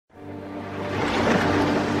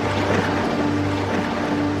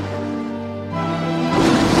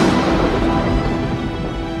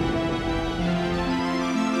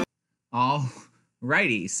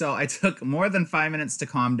Righty. So I took more than 5 minutes to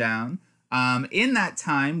calm down. In that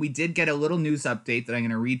time, we did get a little news update that I'm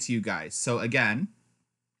going to read to you guys. So again,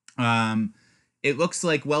 um, it looks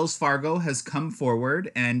like Wells Fargo has come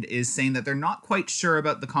forward and is saying that they're not quite sure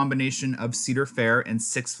about the combination of Cedar Fair and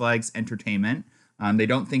Six Flags Entertainment. They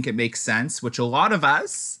don't think it makes sense, which a lot of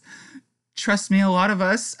us, trust me, a lot of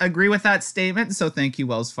us agree with that statement. So thank you,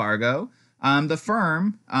 Wells Fargo. The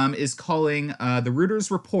firm is calling the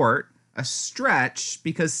Reuters report a stretch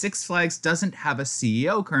because Six Flags doesn't have a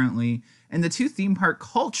CEO currently, and the two theme park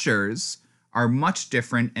cultures are much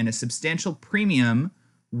different, and a substantial premium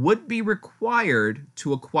would be required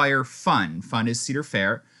to acquire Fun. Fun is Cedar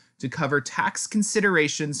Fair to cover tax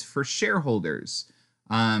considerations for shareholders.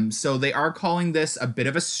 So they are calling this a bit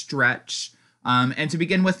of a stretch. And to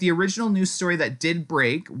begin with, the original news story that did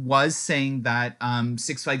break was saying that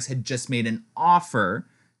Six Flags had just made an offer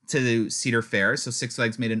to Cedar Fair. So Six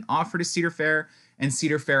Flags made an offer to Cedar Fair, and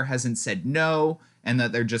Cedar Fair hasn't said no, and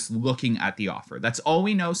that they're just looking at the offer. That's all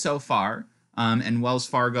we know so far. And Wells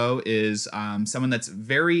Fargo is someone that's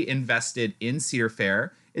very invested in Cedar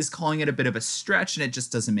Fair, is calling it a bit of a stretch, and it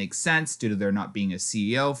just doesn't make sense due to there not being a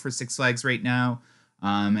CEO for Six Flags right now,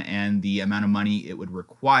 and the amount of money it would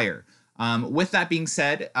require. With that being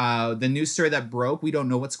said, the news story that broke, we don't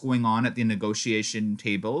know what's going on at the negotiation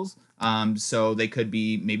tables. So they could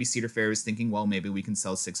be, maybe Cedar Fair is thinking, well, maybe we can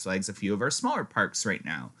sell Six Flags a few of our smaller parks right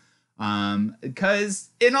now. Because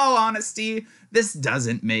in all honesty, this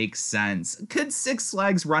doesn't make sense. Could Six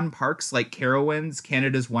Flags run parks like Carowinds,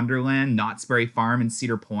 Canada's Wonderland, Knott's Berry Farm, and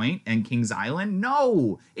Cedar Point, and Kings Island?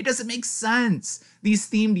 No, it doesn't make sense. These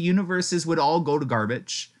themed universes would all go to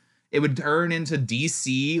garbage. It would turn into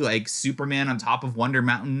DC, like Superman on top of Wonder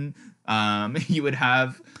Mountain. You would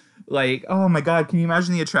have, like, oh my God, can you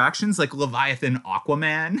imagine the attractions? Like Leviathan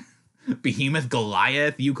Aquaman, Behemoth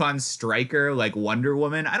Goliath, Yukon Striker, like Wonder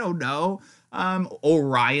Woman. I don't know.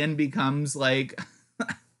 Orion becomes like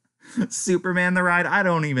Superman the ride. I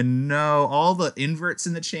don't even know. All the inverts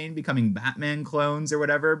in the chain becoming Batman clones or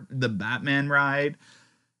whatever. The Batman ride.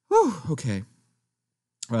 Whew, okay.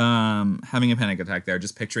 Having a panic attack there,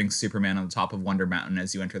 just picturing Superman on the top of Wonder Mountain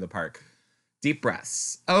as you enter the park. Deep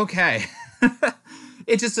breaths. Okay.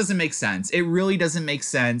 It just doesn't make sense. It really doesn't make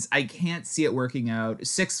sense. I can't see it working out.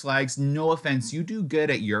 Six Flags, no offense, you do good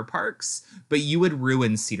at your parks, but you would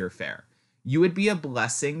ruin Cedar Fair. You would be a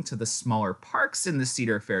blessing to the smaller parks in the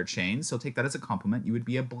Cedar Fair chain, so take that as a compliment. You would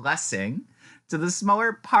be a blessing to the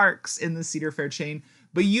smaller parks in the Cedar Fair chain,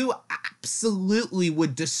 but you absolutely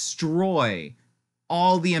would destroy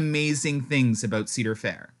all the amazing things about Cedar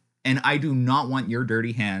Fair. And I do not want your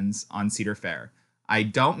dirty hands on Cedar Fair. I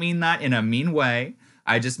don't mean that in a mean way.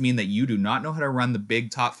 I just mean that you do not know how to run the big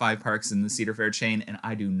top 5 parks in the Cedar Fair chain, and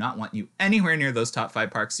I do not want you anywhere near those top 5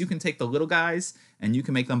 parks. You can take the little guys and you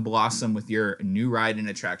can make them blossom with your new ride and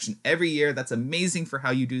attraction every year. That's amazing for how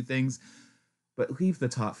you do things, but leave the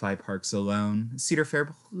top 5 parks alone. Cedar Fair,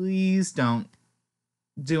 please don't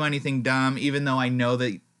do anything dumb, even though I know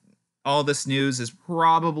that all this news is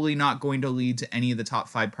probably not going to lead to any of the top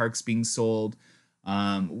 5 parks being sold.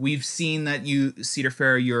 We've seen that Cedar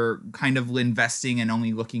Fair, you're kind of investing and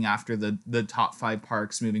only looking after the top 5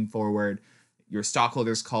 parks moving forward. Your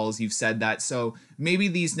stockholders' calls, you've said that. So maybe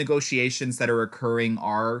these negotiations that are occurring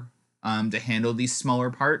are to handle these smaller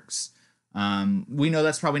parks. We know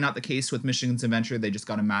that's probably not the case with Michigan's Adventure. They just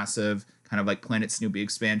got a massive kind of like Planet Snoopy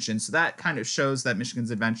expansion. So that kind of shows that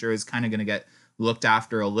Michigan's Adventure is kind of going to get looked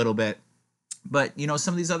after a little bit. But, you know,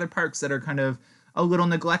 some of these other parks that are kind of a little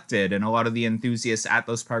neglected, and a lot of the enthusiasts at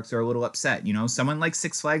those parks are a little upset. You know, someone like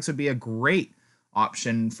Six Flags would be a great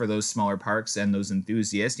option for those smaller parks and those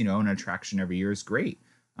enthusiasts. You know, an attraction every year is great.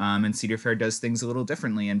 And Cedar Fair does things a little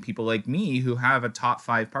differently. And people like me who have a top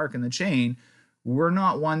 5 park in the chain, we're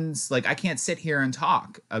not ones, like, I can't sit here and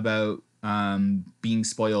talk about being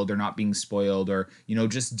spoiled or not being spoiled, or, you know,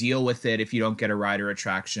 just deal with it if you don't get a ride or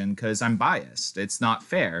attraction, because I'm biased. It's not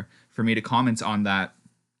fair for me to comment on that.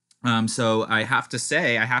 So I have to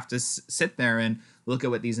say, I have to sit there and look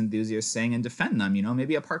at what these enthusiasts are saying and defend them. You know,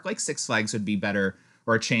 maybe a park like Six Flags would be better,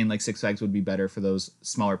 or a chain like Six Flags would be better for those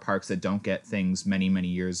smaller parks that don't get things many, many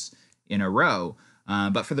years in a row.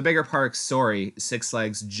 But for the bigger parks, sorry, Six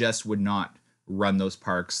Flags just would not run those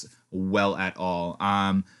parks well at all.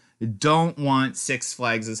 Don't want Six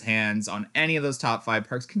Flags' hands on any of those top 5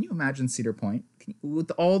 parks. Can you imagine Cedar Point?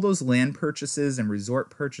 With all those land purchases and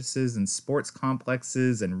resort purchases and sports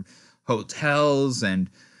complexes and hotels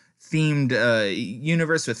and themed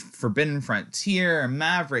universe with Forbidden Frontier,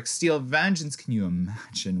 Maverick, Steel Vengeance, can you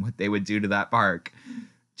imagine what they would do to that park?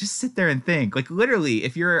 just sit there and think. Like, literally,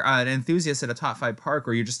 if you're an enthusiast at a top 5 park,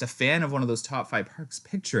 or you're just a fan of one of those top 5 parks,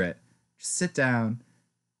 picture it. Just sit down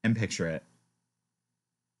and picture it.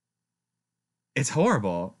 It's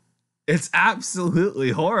horrible. It's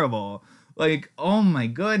absolutely horrible. Like, oh my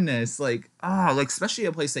goodness. Like, especially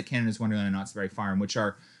a place like Canada's Wonderland and Knott's Berry Farm, which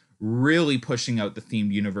are really pushing out the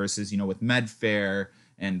themed universes, with Medfair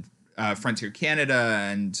and Frontier Canada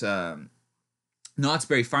and Knott's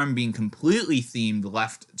Berry Farm being completely themed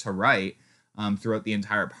left to right throughout the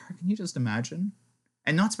entire park. Can you just imagine?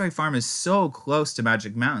 And Knott's Berry Farm is so close to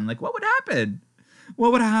Magic Mountain. Like, what would happen?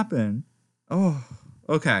 What would happen? Oh,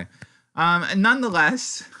 okay.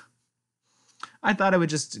 Nonetheless, I thought I would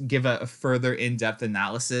just give a further in-depth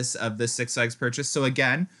analysis of the Six Flags purchase. So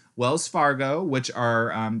again, Wells Fargo, which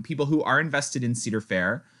are people who are invested in Cedar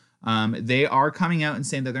Fair, they are coming out and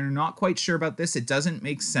saying that they're not quite sure about this. It doesn't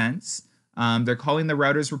make sense. They're calling the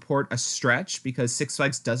Routers report a stretch because Six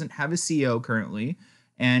Flags doesn't have a CEO currently.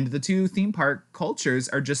 And the two theme park cultures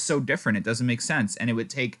are just so different. It doesn't make sense. And it would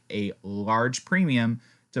take a large premium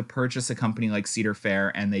to purchase a company like Cedar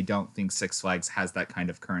Fair, and they don't think Six Flags has that kind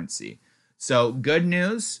of currency. So good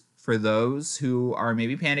news for those who are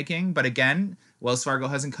maybe panicking. But again, Wells Fargo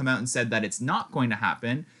hasn't come out and said that it's not going to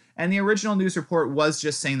happen. And the original news report was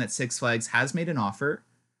just saying that Six Flags has made an offer,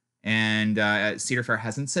 and Cedar Fair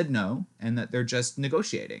hasn't said no, and that they're just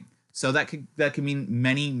negotiating. So that could mean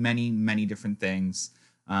many, many, many different things.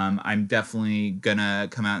 I'm definitely gonna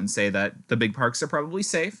come out and say that the big parks are probably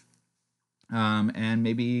safe. And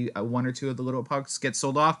maybe one or two of the little parks get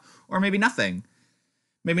sold off, or maybe nothing.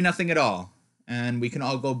 Maybe nothing at all. And we can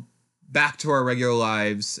all go back to our regular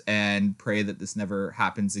lives and pray that this never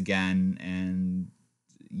happens again. And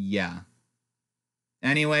yeah.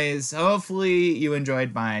 Anyways, hopefully you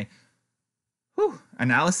enjoyed my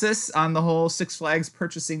analysis on the whole Six Flags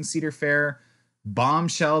purchasing Cedar Fair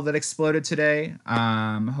bombshell that exploded today.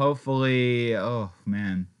 Hopefully, oh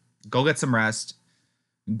man, go get some rest.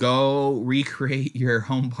 Go recreate your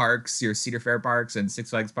home parks, your Cedar Fair parks and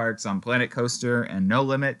Six Flags parks on Planet Coaster and No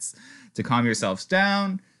Limits to calm yourselves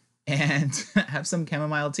down and have some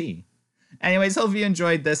chamomile tea. Anyways, hope you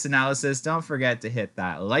enjoyed this analysis. Don't forget to hit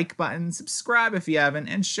that like button, subscribe if you haven't,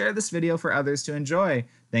 and share this video for others to enjoy.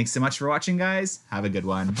 Thanks so much for watching, guys. Have a good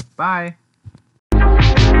one. Bye.